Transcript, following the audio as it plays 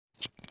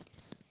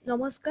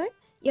নমস্কাৰ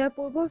ইয়াৰ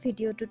পূৰ্বৰ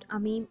ভিডিঅ'টোত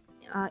আমি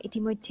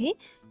ইতিমধ্যে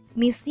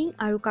মিচিং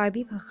আৰু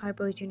কাৰ্বি ভাষাৰ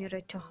প্ৰয়োজনীয়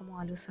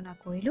তথ্যসমূহ আলোচনা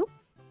কৰিলোঁ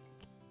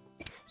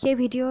সেই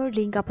ভিডিঅ'ৰ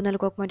লিংক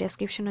আপোনালোকক মই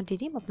ডেছক্ৰিপশ্যনত দি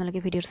দিম আপোনালোকে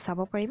ভিডিঅ'টো চাব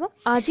পাৰিব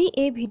আজি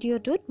এই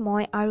ভিডিঅ'টোত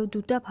মই আৰু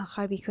দুটা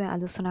ভাষাৰ বিষয়ে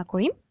আলোচনা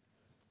কৰিম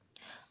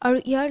আৰু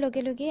ইয়াৰ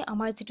লগে লগে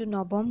আমাৰ যেটো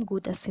নৱম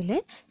গোট আছিলে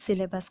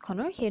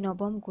সিলেবাসখনৰ সেই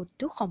নৱম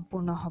গোটটো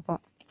সম্পূৰ্ণ হ'ব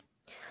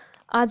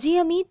আজি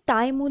আমি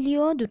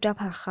টাইমূলীয় দুটা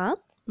ভাষা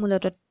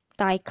মূলতঃ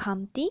টাই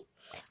খামতি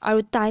আৰু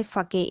টাই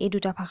ফাকে এই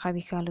দুটা ভাষাৰ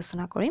বিষয়ে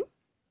আলোচনা কৰিম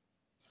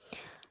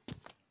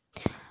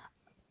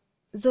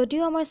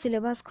যদিও আমাৰ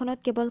সিলেবাসখনত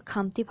কেৱল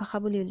খামতি ভাষা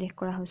বুলি উল্লেখ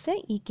কৰা হৈছে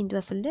ই কিন্তু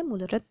আসলে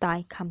মূলতঃ টাই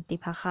খামতি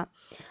ভাষা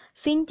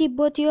চীন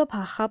তিব্বতীয়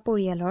ভাষা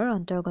পৰিয়ালৰ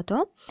অন্তৰ্গত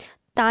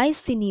টাই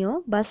চিনিয়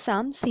বা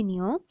সাম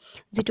চিনিয়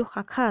যেটো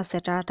শাখা আছে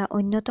তাৰ এটা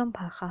অন্যতম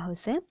ভাষা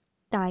হৈছে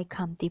টাই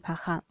খামতি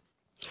ভাষা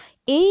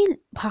এই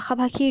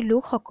ভাষাভাষীৰ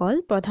লোকসকল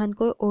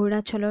প্ৰধানকৈ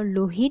অৰুণাচলৰ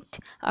লোহিত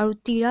আৰু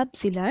তিৰাপ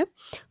জিলাৰ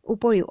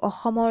উপৰিও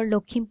অসমৰ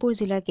লখিমপুৰ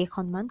জিলাৰ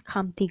কেইখনমান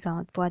খামতি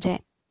গাঁৱত পোৱা যায়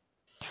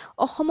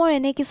অসমৰ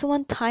এনে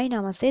কিছুমান ঠাইৰ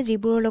নাম আছে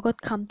যিবোৰৰ লগত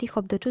খামতি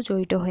শব্দটো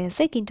জড়িত হৈ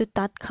আছে কিন্তু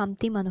তাত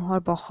খামতি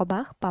মানুহৰ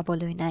বসবাস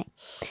পাবলৈ নাই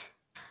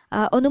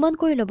অনুমান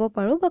কৰি ল'ব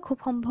পাৰো বা খুব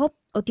সম্ভৱ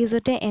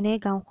অতীজতে এনে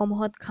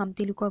গাঁওসমূহত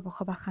খামতি লোকৰ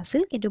বসবাস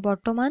আছিল কিন্তু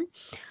বৰ্তমান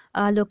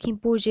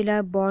লখিমপুৰ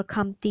জিলাৰ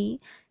বৰখামতি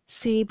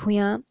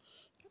শ্ৰীভূঞা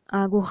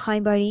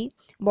গোহাইবাৰী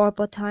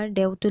বৰপথাৰ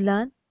দেউতুলা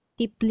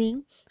টিপলিং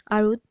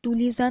আৰু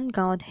তুলিজান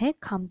গাঁৱতহে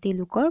খামতি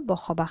লোকৰ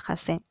বসবাস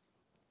আছে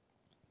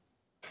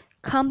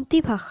খামতি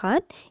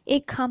ভাষাত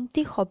এই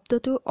খামতি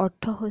শব্দটোৰ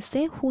অৰ্থ হৈছে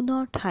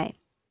সোণৰ ঠাই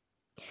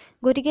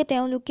গতিকে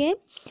তেওঁলোকে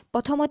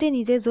প্ৰথমতে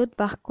নিজে য'ত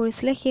বাস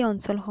কৰিছিলে সেই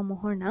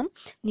অঞ্চলসমূহৰ নাম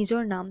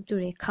নিজৰ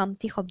নামটোৰে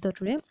খামতি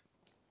শব্দটোৰে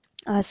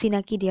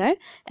চিনাকি দিয়াৰ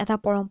এটা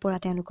পৰম্পৰা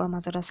তেওঁলোকৰ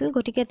মাজত আছিল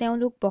গতিকে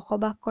তেওঁলোক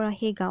বসবাস কৰা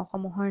সেই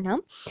গাঁওসমূহৰ নাম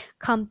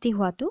খামতি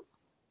হোৱাটো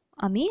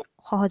আমি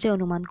সহজে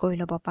অনুমান কৰি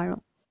ল'ব পাৰো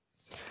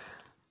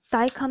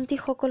টাই খামতি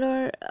সকলৰ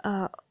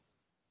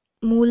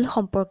মূল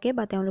সম্পৰ্কে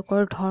বা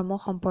তেওঁলোকৰ ধৰ্ম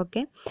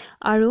সম্পৰ্কে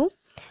আৰু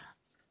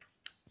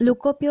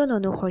লোকপিয়ল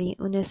অনুসৰি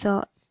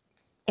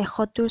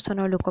 1971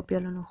 চনৰ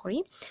লোকপিয়ল অনুসৰি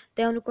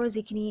তেওঁলোকৰ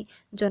যিখিনি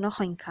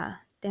জনসংখ্যা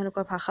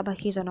তেওঁলোকৰ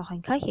ভাষাভাষীৰ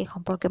জনসংখ্যা সেই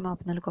সম্পৰ্কে মই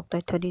আপোনালোকক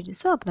তথ্য দি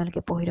দিছো আপোনালোকে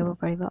পঢ়ি ল'ব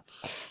পাৰিব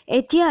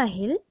এতিয়া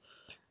আহিল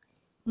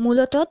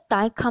মূলতঃ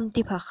টাই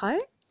খামতি ভাষাৰ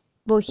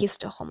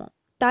বৈশিষ্ট্যসমূহ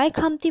টাই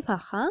খামতি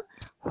ভাষা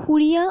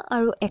সুৰীয়া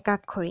আৰু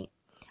একাক্ষৰী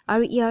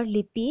আৰু ইয়াৰ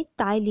লিপি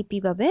টাই লিপি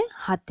বাবে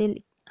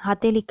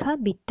হাতে লিখা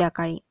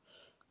বিদ্যাকাৰী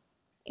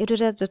এটো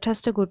এটা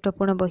যথেষ্ট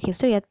গুৰুত্বপূৰ্ণ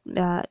বৈশিষ্ট্য ইয়াত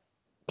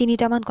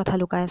তিনিটামান কথা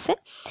লুকাই আছে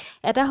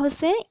এটা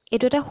হৈছে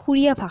এটো এটা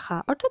সুৰীয়া ভাষা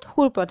অৰ্থাৎ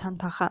সুৰ প্ৰধান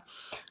ভাষা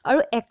আৰু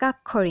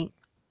একাক্ষৰী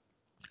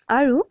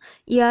আৰু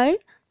ইয়াৰ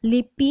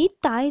লিপি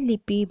টাই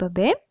লিপিৰ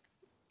বাবে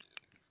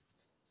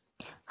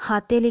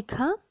হাতে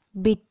লিখা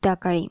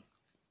বিদ্যাকাৰী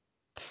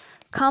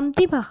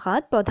খামতি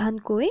ভাষাত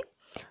প্ৰধানকৈ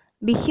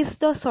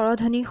বিশিষ্ট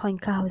স্বৰধ্বনিৰ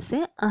সংখ্যা হৈছে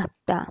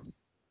 8টা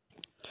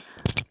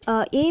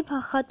এই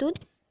ভাষাটোত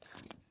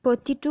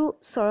প্ৰতিটো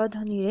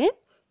স্বৰধ্বনিৰে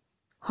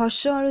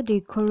হ্ৰস্ব আৰু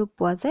দীৰ্ঘ ৰূপ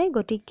পোৱা যায়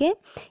গতিকে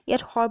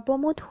ইয়াত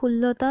সৰ্বমুঠ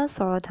 16টা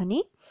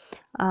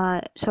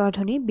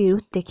স্বৰধ্বনিৰ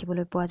বিৰোধ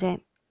দেখিবলৈ পোৱা যায়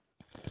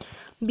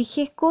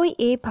বিশেষকৈ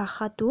এই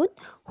ভাষাটোত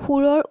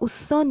সুৰৰ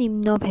উচ্চ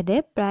নিম্ন ভেদে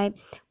প্ৰায়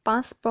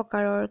 5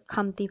 প্ৰকাৰৰ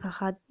খামতি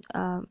ভাষাত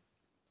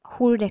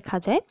সুৰ দেখা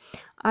যায়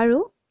আৰু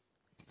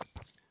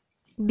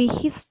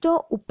বিশিষ্ট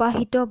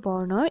উপাহিত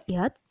বৰ্ণৰ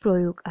ইয়াত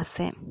প্ৰয়োগ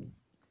আছে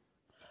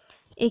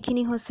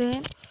এইখিনি হৈছে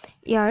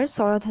ইয়াৰ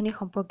স্বৰধ্বনি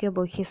সম্পৰ্কীয়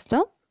বৈশিষ্ট্য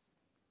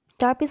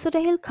তাৰ পিছত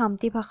আহিল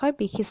খামতি ভাষাৰ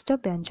বিশিষ্ট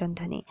ব্যঞ্জন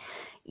ধ্বনি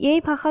এই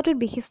ভাষাটোৰ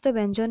বিশিষ্ট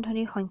ব্যঞ্জন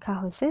ধ্বনিৰ সংখ্যা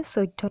হৈছে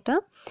 14টা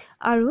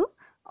আৰু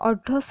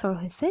অৰ্ধস্বৰ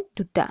হৈছে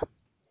 2টা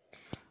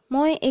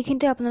মই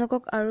এইখিনিতে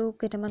আপোনালোকক আৰু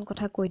কেইটামান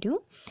কথা কৈ দিওঁ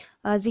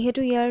যিহেতু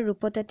ইয়াৰ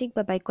ৰূপতাত্ত্বিক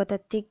বা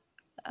বাক্যতাত্ত্বিক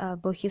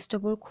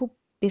বৈশিষ্ট্যবোৰ খুব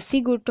বেছি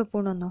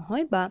গুৰুত্বপূৰ্ণ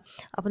নহয় বা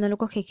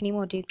আপোনালোকক সেইখিনি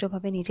মই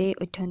অতিৰিক্তভাৱে নিজেই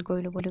অধ্যয়ন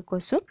কৰি ল'বলৈ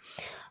কৈছো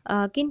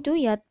কিন্তু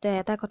ইয়াত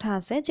এটা কথা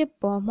আছে যে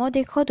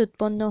ব্ৰহ্মদেশত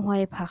উৎপন্ন হোৱা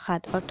এই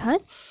ভাষাত অৰ্থাৎ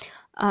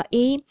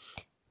এই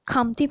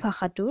খামতি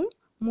ভাষাটোৰ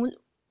মূল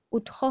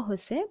উৎস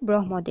হৈছে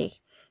ব্ৰহ্মদেশ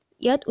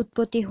ইয়াত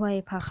উৎপত্তি হোৱা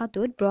এই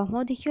ভাষাটোত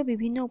ব্ৰহ্মদেশীয়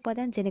বিভিন্ন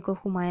উপাদান যেনেকৈ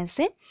সোমাই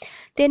আছে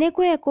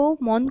তেনেকৈ আকৌ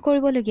মন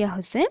কৰিবলগীয়া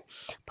হৈছে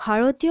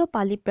ভাৰতীয়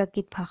পালি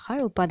প্ৰাকৃত ভাষাৰ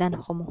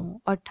উপাদানসমূহ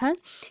অৰ্থাৎ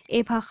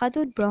এই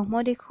ভাষাটোত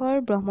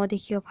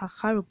ব্ৰহ্মদেশীয়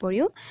ভাষাৰ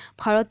উপৰিও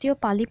ভাৰতীয়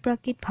পালি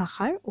প্ৰাকৃত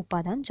ভাষাৰ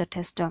উপাদান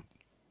যথেষ্ট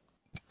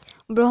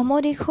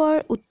ব্ৰহ্মদেশৰ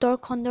উত্তৰ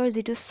খণ্ডৰ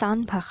যেটো চান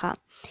ভাষা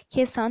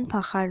সেই চান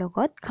ভাষাৰ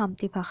লগত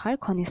খামতি ভাষাৰ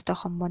ঘনিষ্ঠ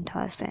সম্বন্ধ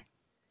আছে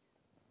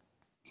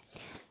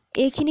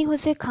এইখিনি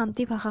হৈছে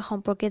খামতি ভাষা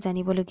সম্পৰ্কে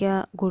জানিবলগীয়া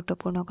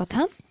গুৰুত্বপূৰ্ণ কথা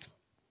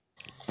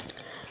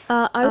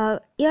আৰু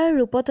ইয়াৰ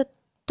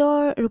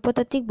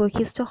ৰূপতাত্ত্বিক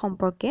বৈশিষ্ট্য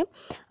সম্পৰ্কে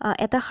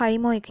এটা শাৰী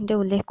মই এইখিনিতে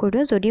উল্লেখ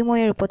কৰিলোঁ যদিও মই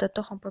ইয়াৰ ৰূপতত্ত্ব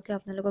সম্পৰ্কে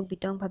আপোনালোকক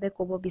বিতংভাৱে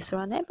ক'ব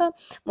বিচৰা নাই বা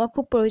মই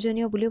খুব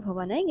প্ৰয়োজনীয় বুলিও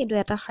ভবা নাই কিন্তু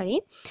এটা শাৰী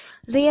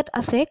যে ইয়াত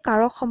আছে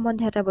কাৰক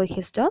সম্বন্ধে এটা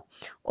বৈশিষ্ট্য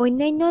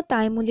অন্যান্য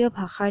টাইমূলীয়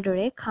ভাষাৰ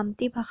দৰে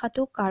খামতি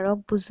ভাষাটো কাৰক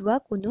বুজোৱা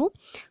কোনো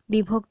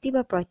বিভক্তি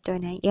বা প্ৰত্যয়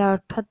নাই ইয়াৰ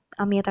অৰ্থত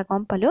আমি এটা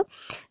গম পালো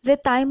যে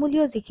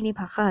টাইমূলীয় যিখিনি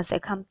ভাষা আছে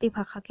খামতি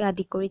ভাষাকে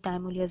আদি কৰি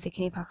টাইমূলীয়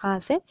যিখিনি ভাষা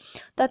আছে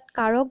তাত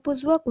কাৰক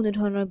বুজোৱা কোনো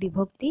ধৰণৰ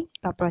বিভক্তি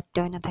বা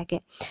প্ৰত্যয় নাথাকে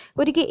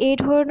গতিকে এই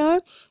ধৰণৰ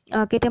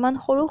কেইটামান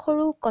সৰু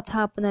সৰু কথা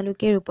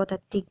আপোনালোকে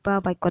ৰূপতাত্ত্বিক বা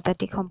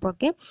বাক্যতাত্ত্বিক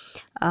সম্পৰ্কে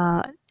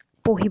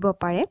পঢ়িব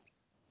পাৰে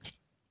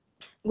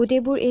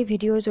গোটেইবোৰ এই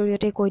ভিডিঅ'ৰ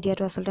জৰিয়তে কৈ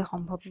দিয়াটো আচলতে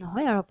সম্ভৱ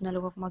নহয় আৰু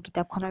আপোনালোকক মই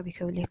কিতাপখনৰ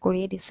বিষয়ে উল্লেখ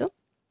কৰিয়ে দিছোঁ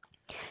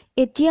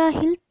এতিয়া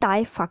আহিল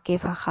টাই ফাকে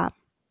ভাষা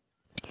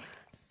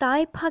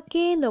টাই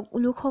ফাকে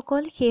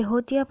লোকসকল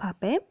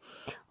শেহতীয়াভাৱে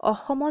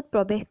অসমত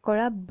প্ৰৱেশ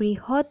কৰা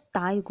বৃহৎ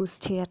টাই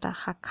গোষ্ঠীৰ এটা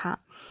শাখা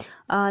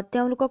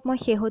তেওঁলোকক মই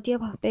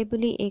শেহতীয়াভাৱে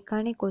বুলি এই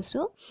কাৰণে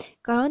কৈছোঁ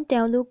কাৰণ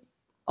তেওঁলোক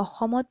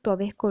অসমত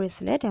প্ৰৱেশ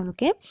কৰিছিলে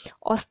তেওঁলোকে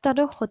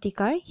অষ্টাদশ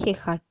শতিকাৰ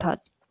শেষাৰ্ধত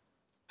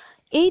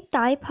এই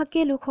টাই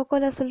ফাকে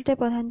লোকসকল আচলতে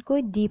প্ৰধানকৈ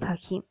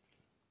দ্বিভাষী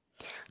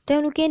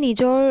তেওঁলোকে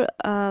নিজৰ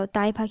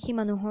টাই ভাষী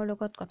মানুহৰ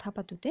লগত কথা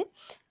পাতোতে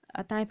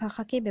টাই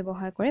ভাষাকে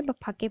ব্যৱহাৰ কৰে বা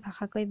ফাকে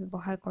ভাষাকৈ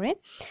ব্যৱহাৰ কৰে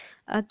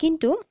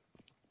কিন্তু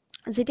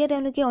যেতিয়া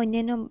তেওঁলোকে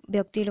অন্যান্য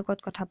ব্যক্তিৰ লগত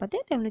কথা পাতে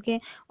তেওঁলোকে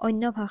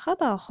অন্য ভাষা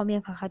বা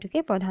অসমীয়া ভাষাটোকে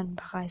প্ৰধান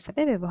ভাষা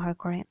হিচাপে ব্যৱহাৰ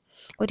কৰে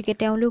গতিকে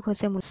তেওঁলোক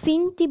হৈছে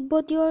চীন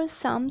তিব্বতীয়ৰ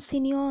চাম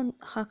চীনীয়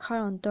শাখাৰ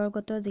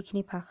অন্তৰ্গত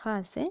যিখিনি ভাষা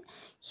আছে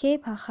সেই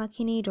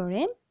ভাষাখিনিৰ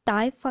দৰে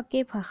টাই ফাকে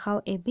ভাষাও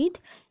এবিধ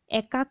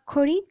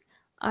একাক্ষৰিক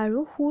আৰু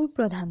সুৰ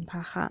প্ৰধান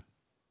ভাষা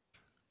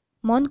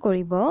মন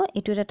কৰিব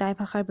এইটো এটা টাই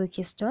ভাষাৰ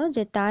বৈশিষ্ট্য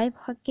যে টাই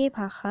ফাকে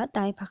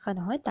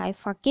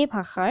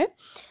ভাষাৰ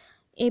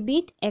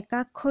এবিধ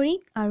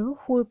একাক্ষৰিক আৰু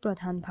সুৰ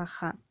প্ৰধান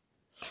ভাষা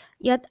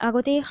ইয়াত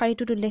আগতে এই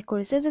শাৰীটোত উল্লেখ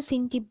কৰিছে যে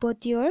চীন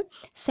তিব্বতীয়ৰ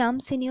চাম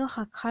চীনীয়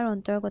শাখাৰ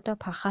অন্তৰ্গত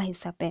ভাষা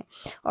হিচাপে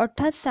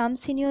অৰ্থাৎ চাম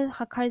চীনীয়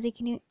শাখাৰ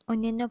যিখিনি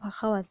অন্যান্য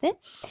ভাষাও আছে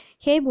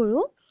সেইবোৰো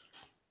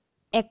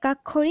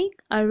একাক্ষৰিক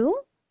আৰু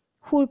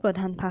সুৰ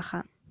প্ৰধান ভাষা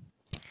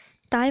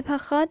টাই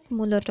ভাষাত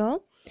মূলতঃ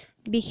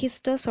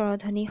বিশিষ্ট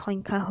স্বৰধ্বনি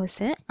সংখ্যা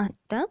হৈছে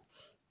 8টা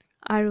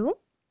আৰু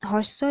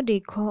হ্ৰস্ব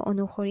দীৰ্ঘ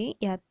অনুসৰি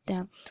ইয়াত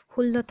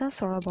 16টা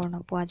স্বৰবৰ্ণ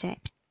পোৱা যায়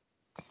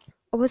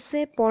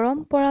অৱশ্যে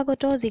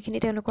পৰম্পৰাগত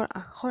যিখিনি তেওঁলোকৰ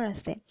আখৰ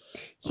আছে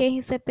সেই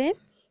হিচাপে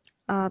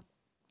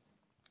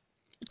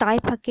টাই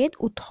ফাকেত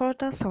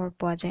 18টা স্বৰ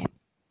পোৱা যায়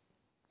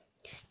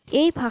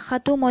এই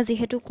ভাষাটো মই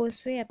যিহেতু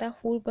কৈছোঁৱেই এটা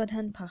সুৰ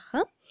প্ৰধান ভাষা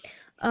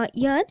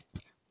ইয়াত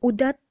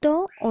উদাত্ত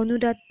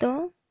অনুদাত্ত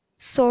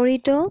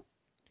স্বৰিত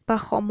বা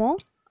সম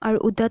আৰু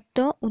উদাত্ত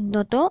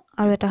উন্নত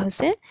আৰু এটা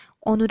হৈছে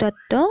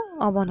অনুদাত্ত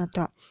অৱনত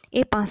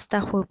এই 5টা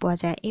সুৰ পোৱা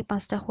যায় এই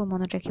 5টা সুৰ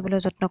মনত ৰাখিবলৈ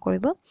যত্ন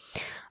কৰিব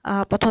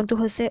প্ৰথমটো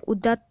হৈছে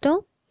উদাত্ত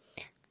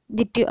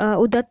দ্বিতীয়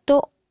উদাত্ত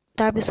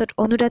তাৰপিছত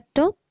অনুদাত্ত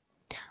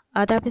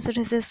তাৰপিছত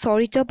হৈছে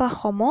স্বৰিত বা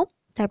সম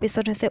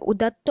তাৰপিছত হৈছে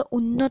উদাত্ত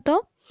উন্নত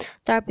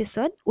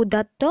তাৰপিছত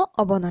উদাত্ত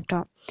অৱনত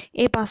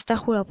এই 5টা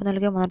সুৰ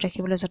আপোনালোকে মনত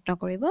ৰাখিবলৈ যত্ন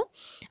কৰিব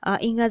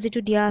ইংৰাজীটো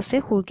দিয়া আছে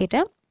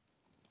সুৰকেইটা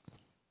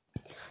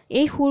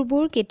এই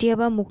সুৰবোৰ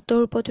কেতিয়াবা মুক্ত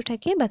ৰূপতো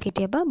থাকে বা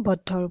কেতিয়াবা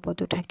বদ্ধ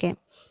ৰূপতো থাকে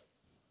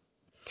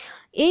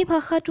এই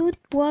ভাষাটোত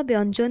পোৱা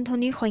ব্যঞ্জন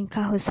ধ্বনিৰ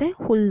সংখ্যা হৈছে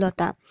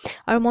 16টা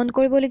আৰু মন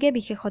কৰিবলগীয়া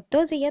বিশেষত্ব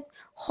যে ইয়াত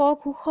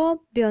স-ঘোষ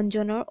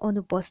ব্যঞ্জনৰ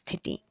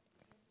অনুপস্থিতি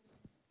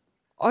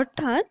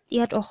অৰ্থাৎ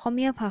ইয়াত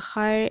অসমীয়া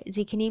ভাষাৰ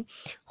যিখিনি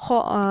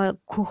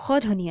ঘোষ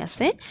ধ্বনি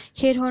আছে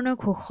সেই ধৰণৰ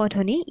ঘোষ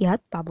ধ্বনি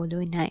ইয়াত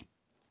পাবলৈ নাই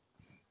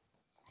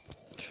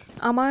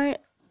আমাৰ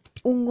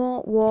উঙ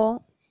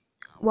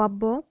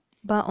ৱ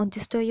বা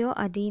অন্ত্যস্ত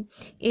আদি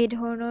এই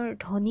ধৰণৰ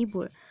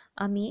ধ্বনিবোৰ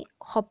আমি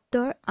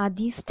শব্দৰ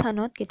আদি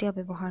স্থানত কেতিয়াও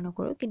ব্যৱহাৰ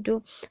নকৰোঁ কিন্তু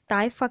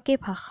টাই ফাকে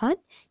ভাষাত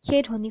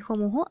সেই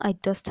ধ্বনিসমূহো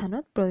আদ্য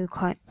স্থানত প্ৰয়োগ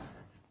হয়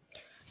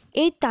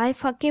এই টাই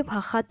ফাকে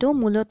ভাষাটো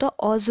মূলতঃ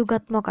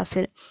অযোগাত্মক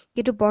আছিল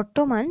কিন্তু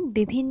বৰ্তমান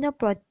বিভিন্ন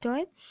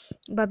প্ৰত্যয়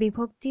বা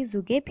বিভক্তি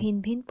যোগে ভিন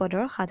ভিন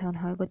পদৰ সাধন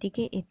হয়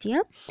গতিকে এতিয়া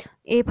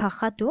এই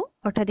ভাষাটো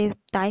অৰ্থাৎ এই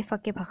টাই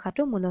ফাকে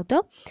ভাষাটো মূলতঃ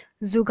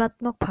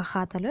যোগাত্মক ভাষা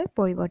এটালৈ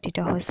পৰিৱৰ্তিত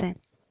হৈছে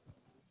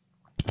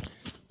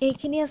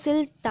এইখিনি আছিল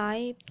টাই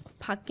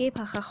ফাকে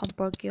ভাষা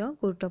সম্পৰ্কীয়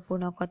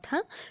গুৰুত্বপূৰ্ণ কথা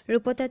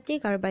ৰূপতাত্ত্বিক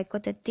আৰু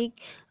বাক্যতাত্ত্বিক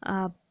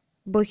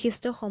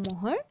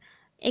বৈশিষ্ট্যসমূহৰ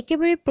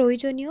একেবাৰে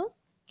প্ৰয়োজনীয়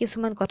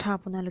কিছুমান কথা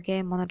আপোনালোকে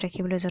মনত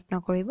ৰাখিবলৈ যত্ন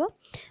কৰিব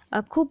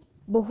খুব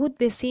বহুত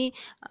বেছি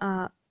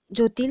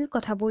জটিল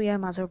কথাবোৰ ইয়াৰ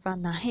মাজৰ পৰা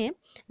নাহে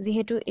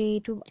যিহেতু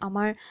এইটো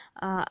আমাৰ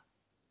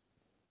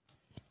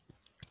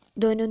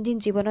দৈনন্দিন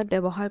জীৱনত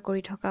ব্যৱহাৰ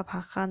কৰি থকা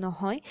ভাষা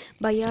নহয়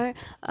বা ইয়াৰ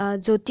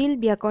জটিল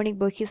ব্যাকৰণিক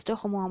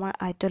বৈশিষ্ট্যসমূহ আমাৰ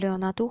আয়ত্তলৈ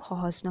অনাটো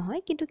সহজ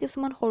নহয় কিন্তু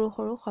কিছুমান সৰু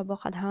সৰু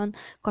সৰ্বসাধাৰণ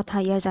কথা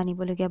ইয়াৰ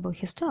জানিবলগীয়া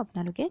বৈশিষ্ট্য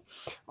আপোনালোকে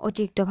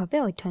অতিৰিক্তভাৱে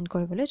অধ্যয়ন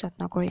কৰিবলৈ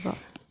যত্ন কৰিব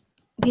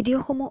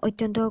ভিডিঅ'সমূহ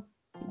অত্যন্ত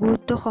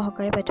গুৰুত্ব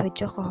সহকাৰে বা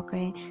ধৈৰ্য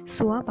সহকাৰে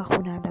চোৱা বা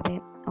শুনাৰ বাবে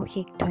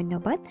অশেষ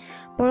ধন্যবাদ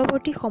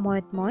পৰৱৰ্তী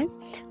সময়ত মই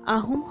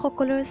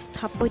আহোমসকলৰ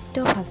স্থাপত্য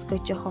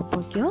ভাস্কৰ্য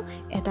সম্পৰ্কীয়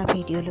এটা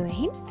ভিডিঅ' লৈ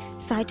আহিম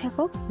চাই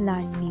থাকক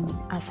learn new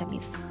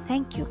Assamese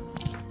thank U